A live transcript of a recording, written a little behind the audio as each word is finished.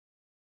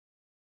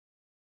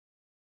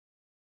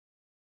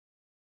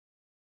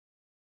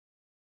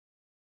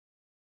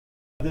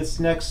This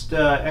next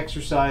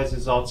exercise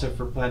is also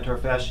for plantar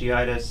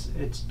fasciitis.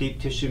 It's deep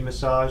tissue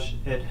massage.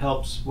 It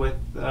helps with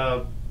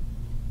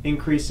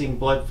increasing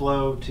blood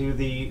flow to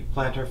the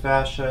plantar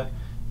fascia,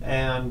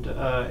 and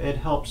it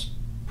helps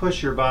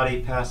push your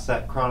body past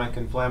that chronic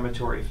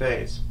inflammatory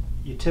phase.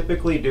 You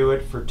typically do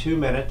it for 2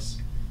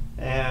 minutes,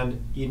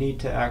 and you need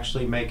to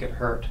actually make it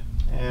hurt.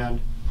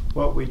 And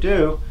what we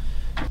do,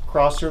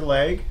 cross your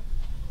leg,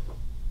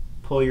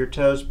 pull your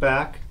toes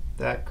back.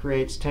 That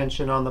creates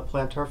tension on the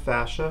plantar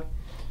fascia.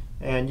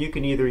 And you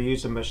can either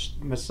use a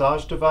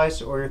massage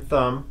device or your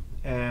thumb,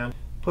 and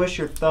push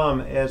your thumb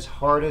as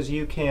hard as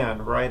you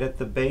can right at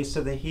the base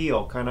of the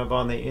heel, kind of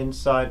on the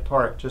inside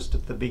part, just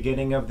at the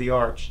beginning of the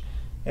arch.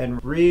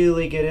 And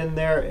really get in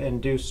there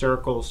and do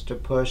circles to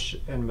push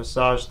and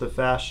massage the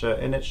fascia.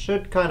 And it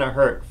should kind of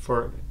hurt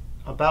for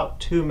about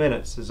 2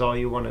 minutes is all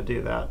you want to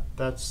do that.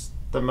 That's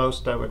the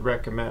most I would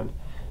recommend.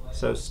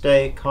 So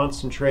stay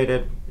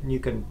concentrated, and you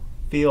can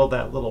feel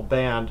that little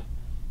band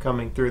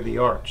coming through the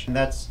arch. And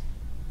that's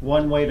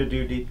one way to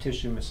do deep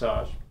tissue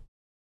massage.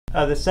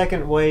 The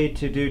second way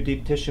to do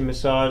deep tissue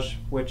massage,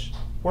 which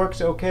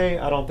works okay,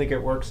 I don't think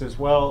it works as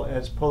well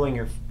as pulling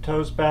your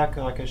toes back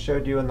like I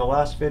showed you in the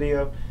last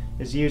video,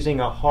 is using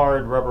a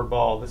hard rubber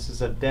ball. This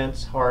is a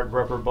dense, hard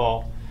rubber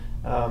ball.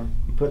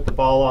 You put the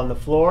ball on the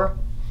floor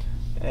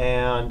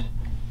and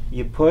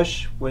you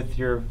push with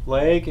your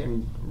leg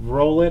and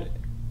roll it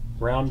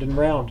round and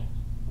round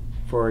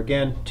for,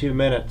 again, 2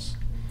 minutes.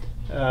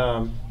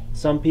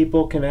 Some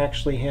people can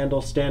actually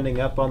handle standing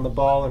up on the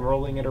ball and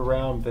rolling it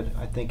around, but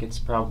I think it's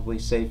probably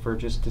safer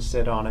just to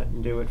sit on it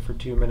and do it for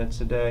 2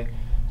 minutes a day.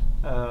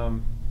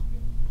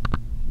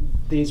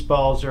 These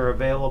balls are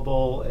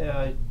available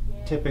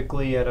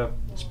typically at a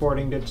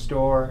sporting goods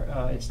store.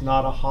 It's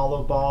not a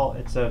hollow ball.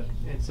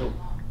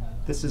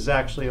 This is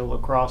actually a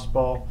lacrosse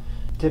ball.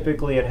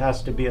 Typically it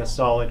has to be a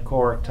solid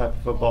core type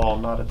of a ball,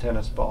 not a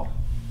tennis ball.